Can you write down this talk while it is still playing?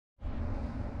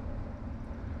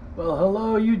Well,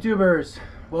 hello YouTubers.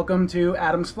 Welcome to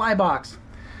Adam's Fly Box.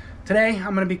 Today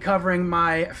I'm going to be covering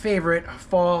my favorite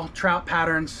fall trout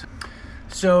patterns.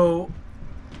 So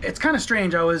it's kind of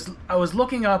strange. I was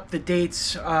looking up the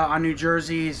dates on New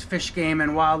Jersey's Fish, Game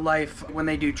and Wildlife when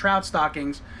they do trout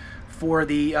stockings for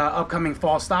the upcoming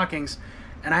fall stockings,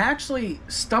 and I actually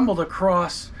stumbled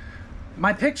across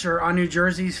my picture on New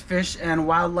Jersey's Fish and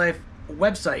Wildlife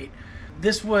website.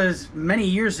 This was many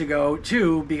years ago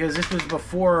too, because this was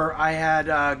before I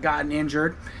had gotten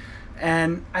injured,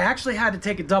 and I actually had to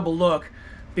take a double look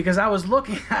because I was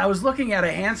looking at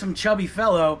a handsome chubby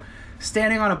fellow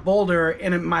standing on a boulder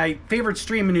in my favorite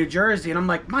stream in New Jersey, and I'm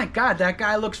like, my God, that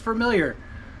guy looks familiar.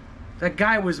 That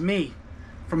guy was me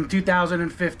from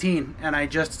 2015, and I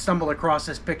just stumbled across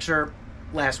this picture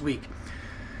last week.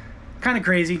 Kind of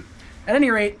crazy. At any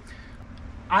rate,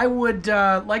 I would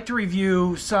like to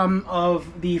review some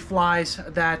of the flies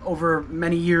that over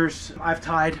many years I've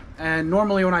tied. And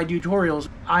normally when I do tutorials,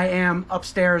 I am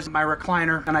upstairs in my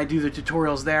recliner and I do the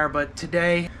tutorials there. But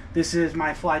today, this is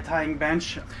my fly tying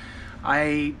bench.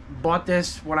 I bought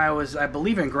this when I was, I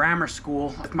believe, in grammar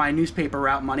school with my newspaper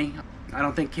route money. I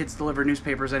don't think kids deliver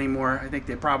newspapers anymore. I think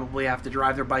they probably have to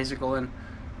drive their bicycle and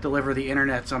deliver the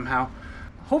internet somehow.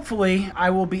 Hopefully, I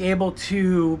will be able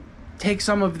to take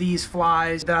some of these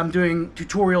flies that I'm doing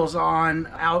tutorials on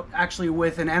out actually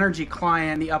with an energy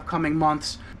client in the upcoming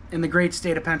months in the great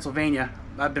state of Pennsylvania.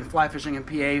 I've been fly fishing in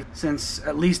PA since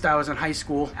at least I was in high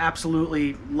school.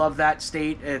 Absolutely love that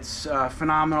state. It's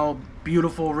phenomenal,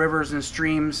 beautiful rivers and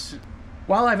streams.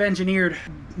 While I've engineered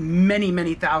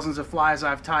many thousands of flies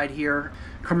I've tied here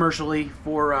commercially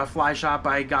for a fly shop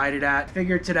I guided at,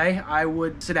 figured today I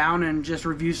would sit down and just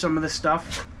review some of this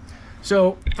stuff.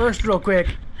 So first, real quick,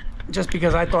 just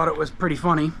because I thought it was pretty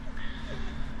funny,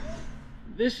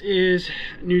 this is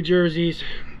New Jersey's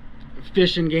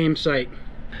Fish and Game site.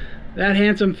 That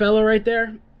handsome fellow right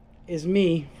there is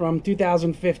me from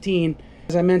 2015.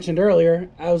 As I mentioned earlier,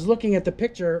 I was looking at the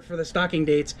picture for the stocking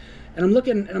dates, and I'm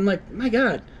looking and I'm like, my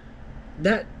God,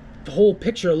 that whole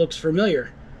picture looks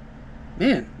familiar.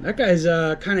 Man, that guy's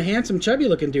a kind of handsome, chubby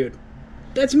looking dude.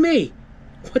 That's me.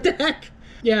 What the heck?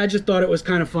 Yeah, I just thought it was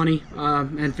kind of funny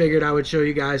and figured I would show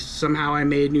you guys. Somehow I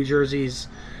made New Jersey's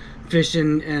Fish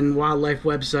and Wildlife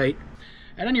website.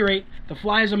 At any rate, the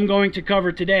flies I'm going to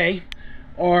cover today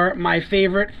are my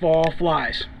favorite fall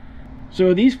flies.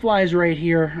 So these flies right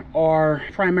here are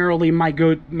primarily my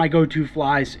go-to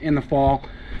flies in the fall.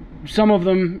 Some of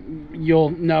them you'll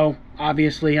know,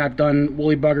 obviously. I've done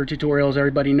woolly bugger tutorials.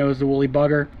 Everybody knows the woolly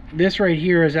bugger. This right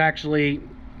here is actually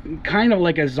kind of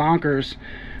like a Zonkers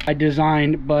I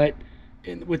designed, but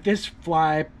with this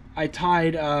fly I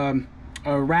tied a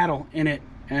rattle in it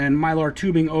and mylar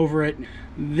tubing over it.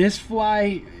 This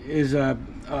fly is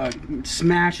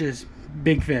smashes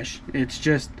big fish. It's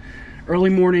just early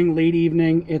morning, late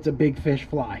evening, it's a big fish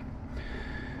fly.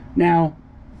 Now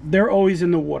they're always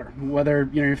in the water, whether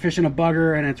you're fishing a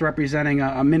bugger and it's representing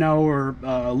a minnow or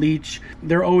a leech.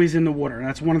 They're always in the water.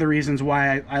 That's one of the reasons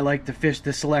why I like to fish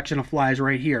this selection of flies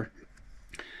right here.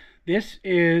 This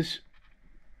is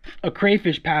a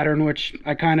crayfish pattern, which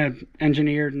I kind of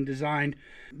engineered and designed.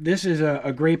 This is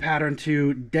a great pattern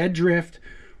to dead drift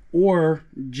or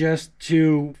just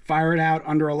to fire it out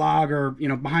under a log or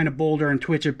behind a boulder and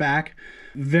twitch it back.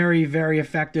 Very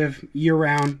effective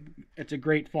year-round. It's a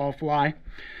great fall fly.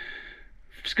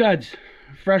 Scuds,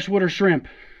 freshwater shrimp.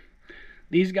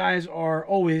 These guys are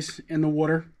always in the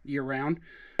water year-round.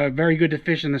 Very good to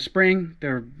fish in the spring.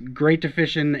 They're great to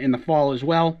fish in the fall as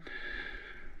well.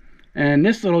 And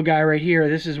this little guy right here,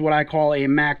 this is what I call a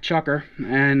Mac Chuckar,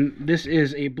 and this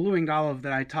is a blue winged olive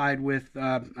that I tied with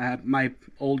my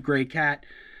old gray cat.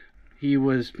 He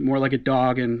was more like a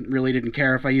dog and really didn't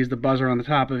care if I used the buzzer on the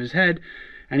top of his head,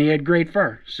 and he had great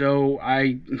fur. So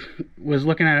I was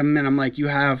looking at him and I'm like, you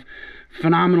have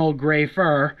phenomenal gray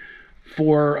fur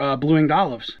for blue winged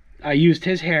olives. I used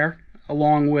his hair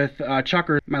along with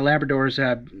Chuckar my Labradors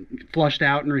had flushed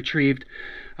out and retrieved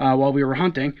while we were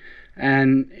hunting,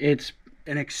 and it's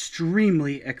an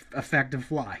extremely effective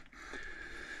fly.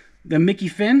 The Mickey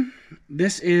Fin,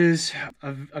 this is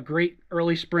a great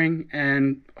early spring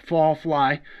and fall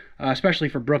fly, especially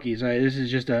for brookies. This is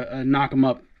just a knock 'em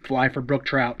up fly for brook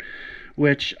trout,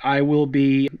 which I will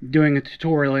be doing a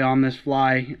tutorial on this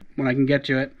fly when I can get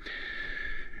to it.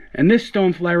 And this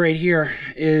stonefly right here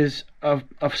is a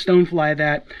stonefly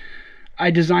that I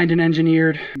designed and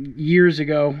engineered years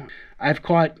ago. I've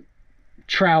caught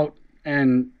trout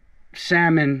and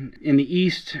salmon in the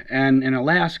east and in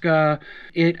Alaska.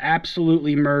 It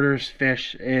absolutely murders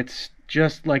fish. It's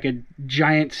just like a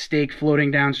giant steak floating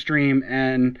downstream,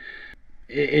 and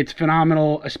it's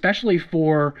phenomenal, especially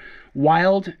for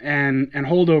wild and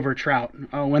holdover trout.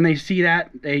 When they see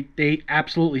that, they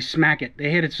absolutely smack it. They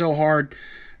hit it so hard,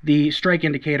 the strike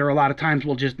indicator a lot of times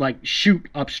will just like shoot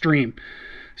upstream.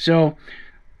 So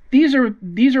these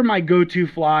are my go-to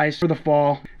flies for the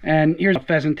fall. And here's a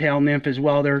pheasant tail nymph as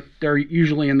well. They're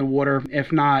usually in the water.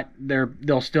 If not,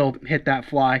 they'll still hit that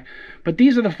fly. But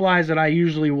these are the flies that I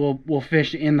usually will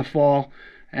fish in the fall,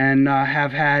 and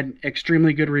have had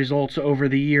extremely good results over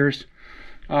the years.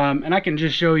 And I can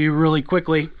just show you really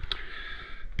quickly.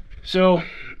 So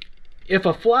if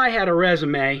a fly had a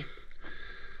resume,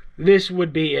 this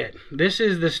would be it. This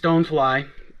is the stonefly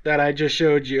that I just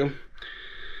showed you.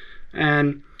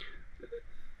 And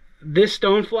this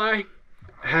stonefly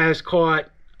has caught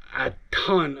a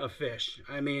ton of fish.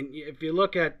 I mean, if you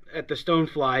look at the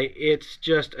stonefly, it's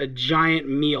just a giant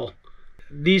meal.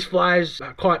 These flies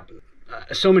caught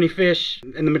so many fish,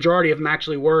 and the majority of them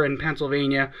actually were in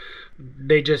Pennsylvania.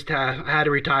 They just had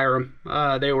to retire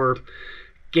them. They were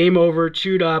game over,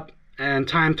 chewed up, and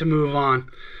time to move on.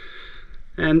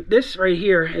 And this right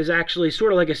here is actually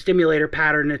sort of like a stimulator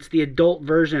pattern. It's the adult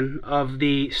version of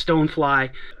the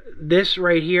stonefly. This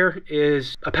right here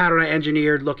is a pattern I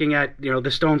engineered looking at, the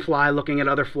stonefly, looking at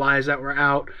other flies that were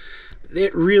out.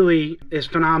 It really is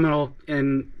phenomenal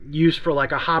in use for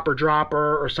like a hopper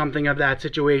dropper or something of that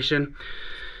situation.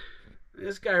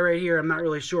 This guy right here, I'm not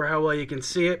really sure how well you can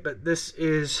see it, but this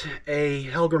is a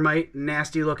Helgramite,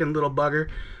 nasty looking little bugger,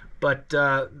 but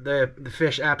the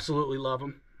fish absolutely love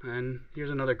him. And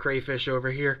here's another crayfish over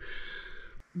here.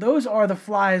 Those are the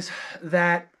flies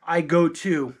that I go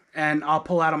to and I'll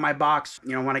pull out of my box,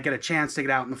 when I get a chance to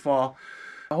get out in the fall.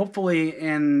 Hopefully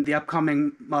in the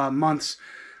upcoming months,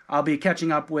 I'll be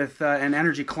catching up with an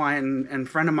energy client and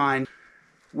friend of mine.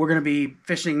 We're going to be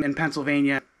fishing in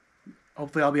Pennsylvania.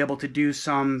 Hopefully I'll be able to do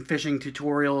some fishing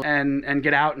tutorial and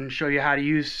get out and show you how to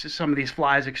use some of these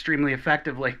flies extremely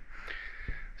effectively.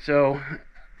 So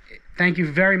thank you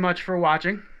very much for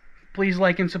watching. Please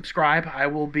like and subscribe. I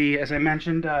will be, as I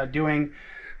mentioned, doing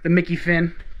the Mickey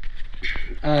fin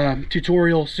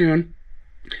tutorial soon,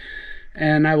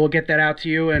 and I will get that out to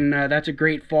you. And that's a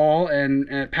great fall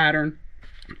and pattern.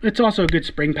 It's also a good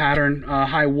spring pattern,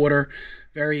 high water,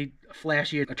 very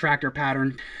flashy attractor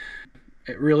pattern.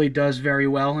 It really does very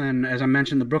well, and as I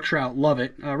mentioned, the brook trout love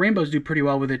it. Rainbows do pretty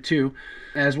well with it too,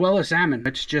 as well as salmon.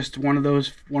 It's just one of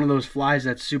those flies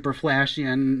that's super flashy,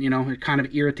 and it kind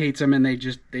of irritates them, and they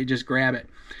just grab it.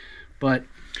 But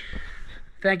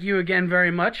thank you again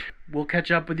very much. We'll catch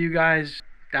up with you guys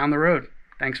down the road.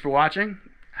 Thanks for watching.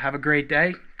 Have a great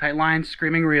day. Tight lines,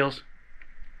 screaming reels.